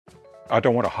I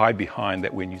don't want to hide behind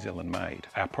that we're New Zealand made.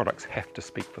 Our products have to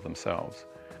speak for themselves.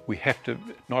 We have to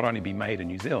not only be made in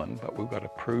New Zealand, but we've got to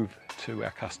prove to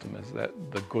our customers that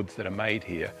the goods that are made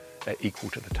here are equal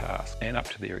to the task and up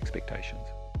to their expectations.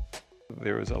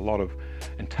 There is a lot of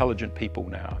intelligent people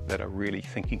now that are really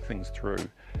thinking things through,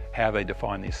 how they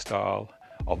define their style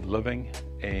of living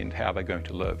and how they're going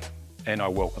to live. And I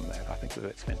welcome that. I think that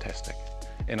that's fantastic.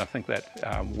 And I think that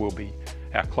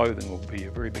our clothing will be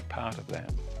a very big part of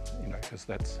that, because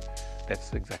that's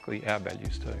exactly our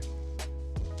values too.